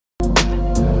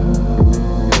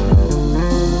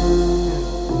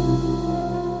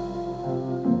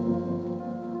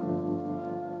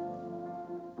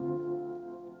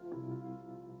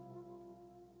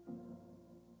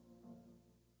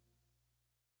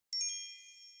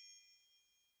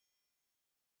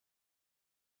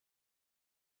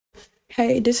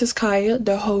Hey, this is Kaya,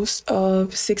 the host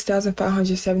of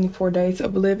 6,574 Days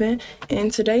of Living,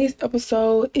 and today's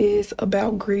episode is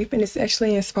about grief, and it's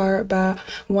actually inspired by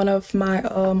one of my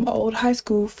old high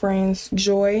school friends,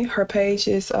 Joy. Her page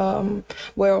is, her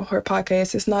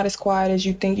podcast is not as quiet as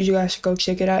you think. You guys should go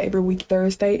check it out every week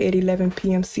Thursday at 11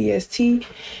 p.m. CST.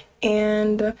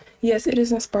 And yes, it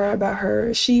is inspired by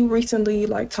her. She recently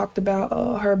talked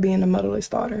about her being a motherless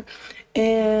daughter,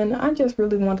 and I just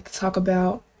really wanted to talk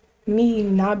about me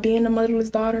not being a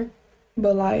motherless daughter,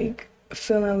 but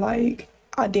feeling like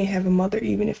I didn't have a mother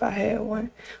even if I had one.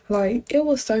 It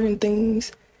was certain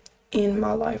things in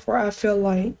my life where I felt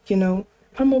like,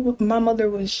 my mother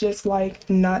was just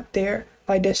not there.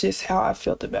 That's just how I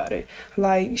felt about it.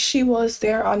 She was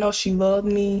there. I know she loved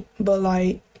me, but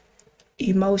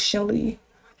emotionally,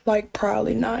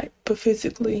 probably not, but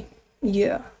physically,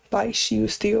 yeah, she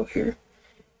was still here.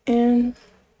 And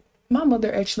my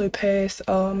mother actually passed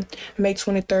May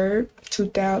 23rd,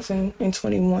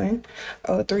 2021,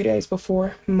 3 days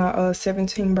before my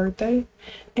 17th birthday.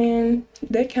 And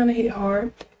that kind of hit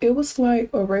hard. It was like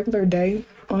a regular day,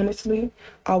 honestly.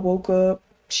 I woke up.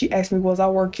 She asked me, was I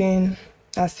working?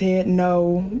 I said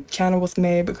no. Kind of was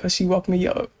mad because she woke me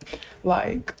up.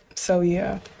 So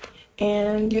yeah.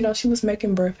 And, she was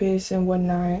making breakfast and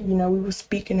whatnot. We were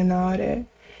speaking and all that.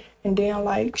 And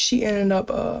then, she ended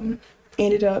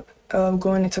up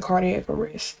going into cardiac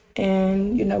arrest.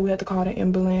 And, we had to call the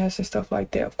ambulance and stuff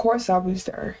like that. Of course, I was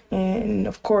there. And,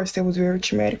 of course, it was very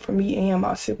traumatic for me and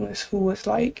my siblings who was,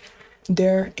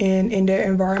 there in their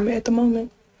environment at the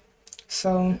moment.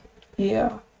 So,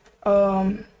 yeah.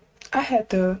 I had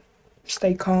to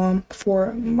stay calm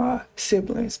for my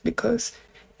siblings because,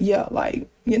 yeah,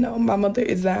 my mother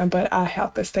is dying, but I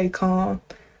have to stay calm.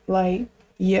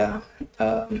 Yeah.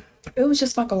 It was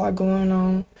just a lot going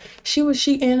on. She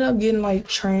ended up getting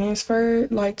transferred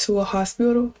to a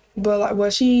hospital,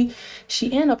 but she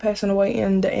ended up passing away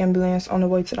in the ambulance on the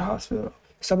way to the hospital.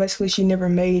 So basically she never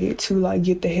made it to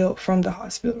get the help from the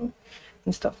hospital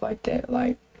and stuff like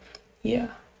that. Yeah.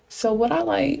 So what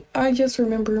I just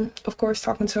remember, of course,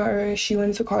 talking to her. She went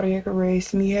into cardiac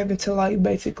arrest, me having to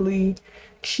basically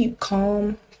keep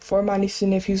calm for my nieces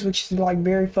and nephews, which is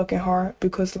very fucking hard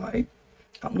because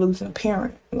I'm losing a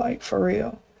parent, for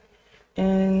real.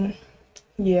 And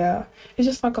yeah, it's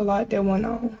just a lot that went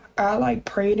on. I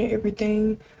prayed and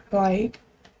everything.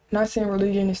 Not saying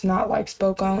religion is not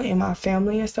spoke on in my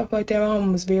family and stuff like that. My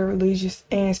mom was very religious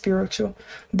and spiritual.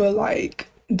 But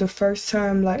the first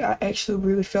time I actually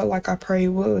really felt like I prayed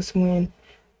was when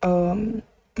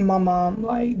my mom,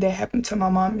 that happened to my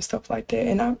mom and stuff like that.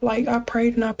 And I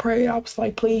prayed and I prayed. I was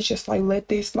please just let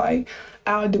this,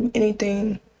 I'll do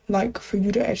anything for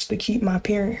you to actually keep my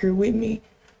parent here with me.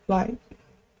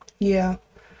 Yeah.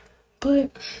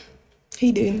 But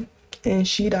he didn't. And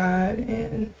she died.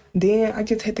 And then I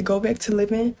just had to go back to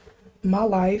living my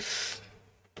life.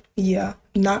 Yeah.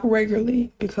 Not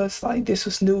regularly because this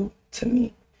was new to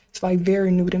me. It's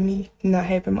very new to me not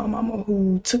having my mama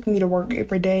who took me to work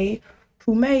every day,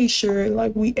 who made sure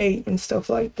we ate and stuff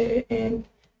like that. And,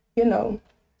 I'm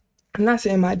not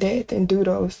saying my dad didn't do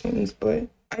those things, but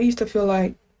I used to feel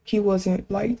like he wasn't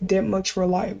that much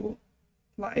reliable.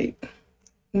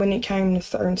 When it came to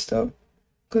certain stuff.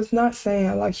 Cause not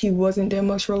saying he wasn't that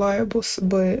much reliable,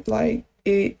 but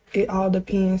it all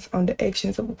depends on the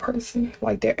actions of a person.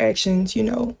 Their actions,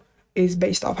 is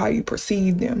based off how you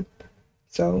perceive them.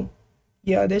 So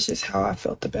yeah, that's just how I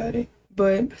felt about it.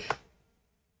 But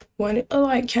when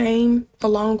it came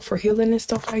along for healing and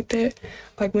stuff like that,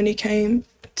 when it came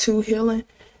to healing,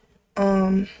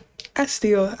 I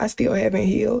still haven't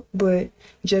healed, but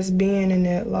just being in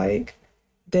that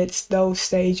that's those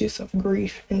stages of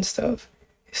grief and stuff.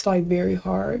 It's very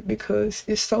hard because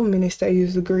it's so many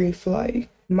stages of grief.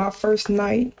 My first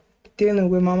night dealing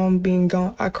with my mom being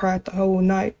gone, I cried the whole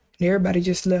night. And everybody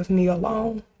just left me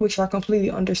alone, which I completely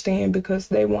understand because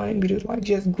they wanted me to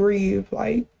just grieve,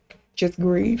 just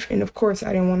grieve. And of course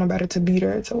I didn't want nobody to be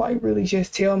there to really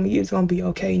just tell me it's gonna be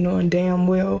okay, knowing damn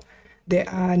well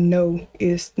that I know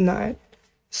it's not.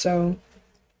 So,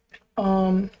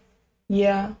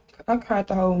 yeah, I cried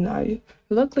the whole night.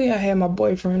 Luckily I had my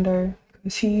boyfriend there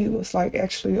because he was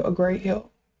actually a great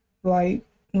help. When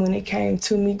it came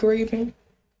to me grieving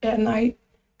at night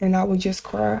and I would just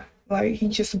cry. He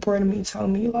just supported me,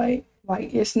 told me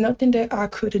it's nothing that I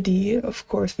could have did, of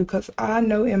course, because I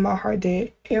know in my heart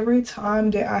that every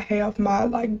time that I have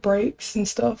my breaks and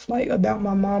stuff about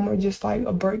my mom or just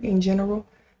a break in general,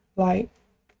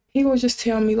 he will just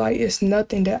tell me it's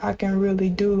nothing that I can really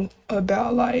do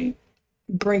about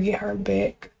bringing her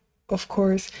back, of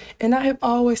course. And I have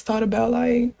always thought about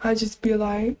I just be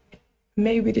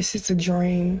maybe this is a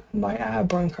dream. Like, I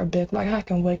bring her back. Like, I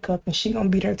can wake up and she gonna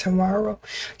be there tomorrow.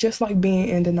 Just like being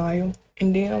in denial.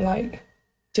 And then, like,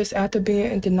 just after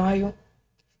being in denial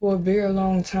for a very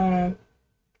long time,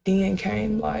 then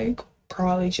came, like,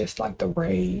 probably just, like, the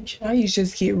rage. I used to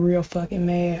just get real fucking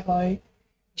mad. Like,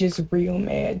 just real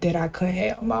mad that I couldn't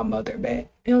have my mother back.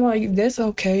 And, like, that's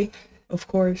okay, of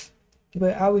course.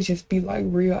 But I would just be, like,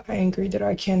 real angry that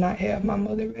I cannot have my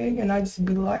mother back. And I just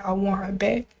be like, I want her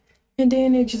back. And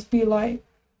then it just be like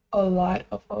a lot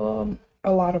of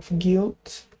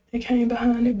guilt that came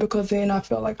behind it, because then I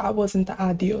felt like I wasn't the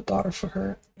ideal daughter for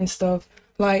her and stuff.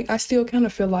 Like, I still kind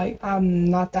of feel like I'm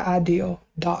not the ideal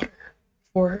daughter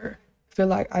for her. I feel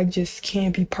like I just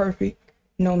can't be perfect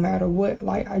no matter what.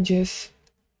 Like, I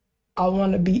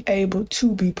want to be able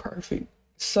to be perfect.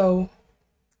 So,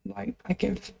 like, I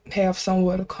can have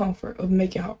somewhat of comfort of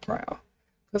making her proud.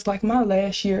 Cause like my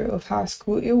last year of high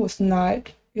school, it was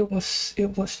not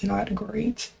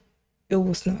great. It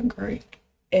was not great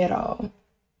at all.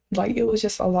 Like, it was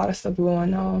just a lot of stuff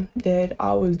going on that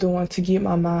I was doing to get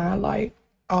my mind like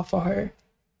off of her,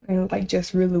 and like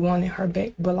just really wanting her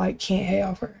back, but like can't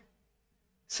have her.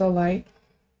 So like,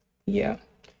 yeah,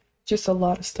 just a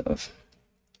lot of stuff.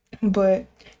 But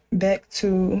back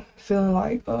to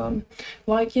feeling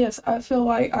like yes, I feel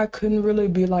like I couldn't really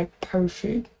be like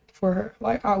perfect for her.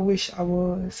 Like, I wish I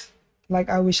was. Like,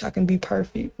 I wish I can be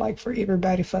perfect like for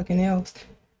everybody fucking else.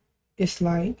 It's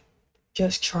like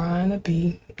just trying to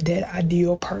be that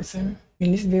ideal person.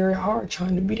 And it's very hard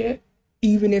trying to be that.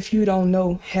 Even if you don't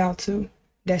know how to.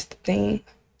 That's the thing.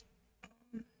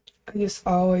 I just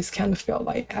always kind of felt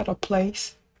like out of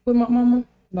place with my mama.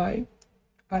 Like,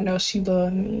 I know she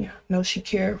loved me, I know she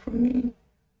cared for me,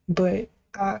 but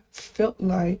I felt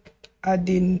like I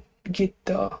didn't get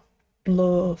the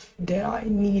love that I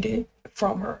needed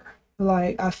from her.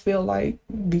 Like, I feel like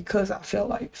because I feel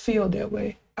that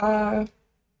way, I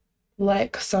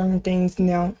lack certain things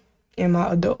now in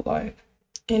my adult life.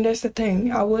 And that's the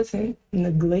thing, I wasn't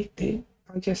neglected.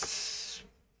 I just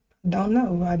don't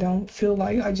know. I don't feel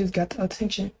like I just got the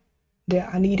attention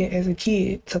that I needed as a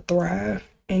kid to thrive.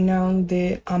 And now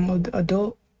that I'm an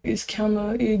adult, it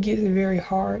gets very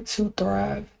hard to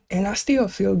thrive. And I still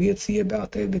feel guilty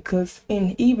about that, because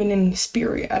even in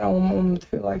spirit, I don't want to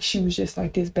feel like she was just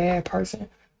like this bad person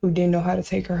who didn't know how to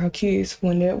take care of her kids,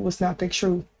 when that was not the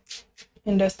truth.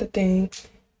 And that's the thing.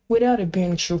 Without it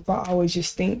being the truth, I always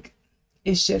just think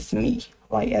it's just me,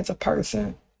 like as a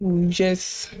person who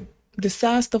just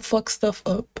decides to fuck stuff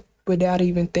up without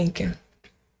even thinking.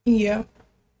 Yeah.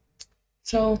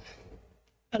 So,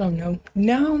 I don't know.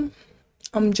 Now,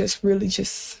 I'm just really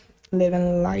just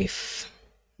living life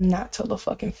not to the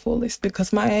fucking fullest,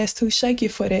 because my ass too shaky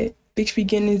for that. Bitch be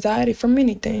getting anxiety from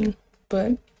anything.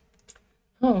 But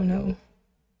I don't know.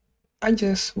 I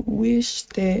just wish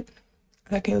that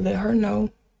I can let her know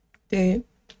that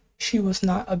she was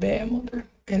not a bad mother.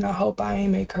 And I hope I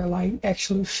ain't make her like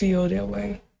actually feel that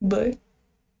way. But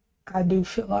I do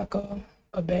feel like a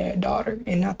bad daughter,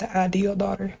 and not the ideal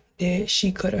daughter that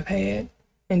she could have had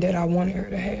and that I wanted her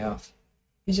to have.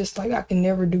 It's just like I can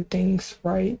never do things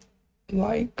right.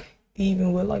 Like,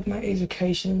 even with like my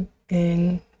education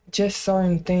and just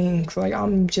certain things. Like,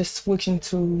 I'm just switching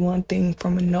to one thing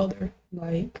from another.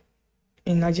 Like,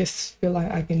 and I just feel like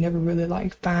I can never really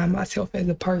like find myself as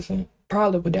a person,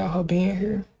 probably without her being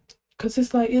here. Cause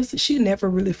it's like she never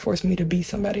really forced me to be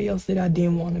somebody else that I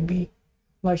didn't want to be.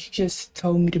 Like, she just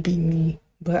told me to be me,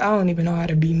 but I don't even know how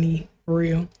to be me for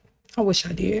real. I wish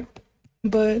I did.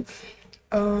 But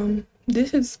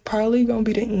this is probably gonna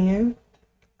be the end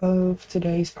of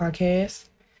today's podcast.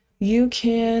 You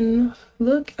can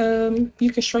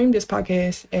you can stream this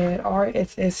podcast at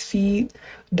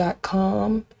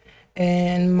rssfeed.com,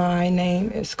 and my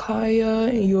name is Kaya,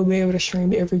 and you'll be able to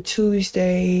stream every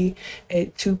Tuesday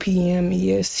at 2 p.m.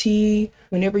 EST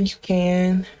whenever you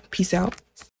can. Peace out.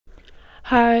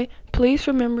 Hi, please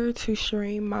remember to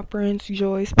stream my friend's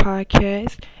Joy's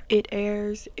podcast. It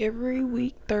airs every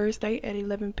week Thursday at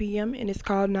 11 p.m. and it's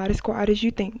called Not as Quiet as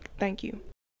You Think. Thank you.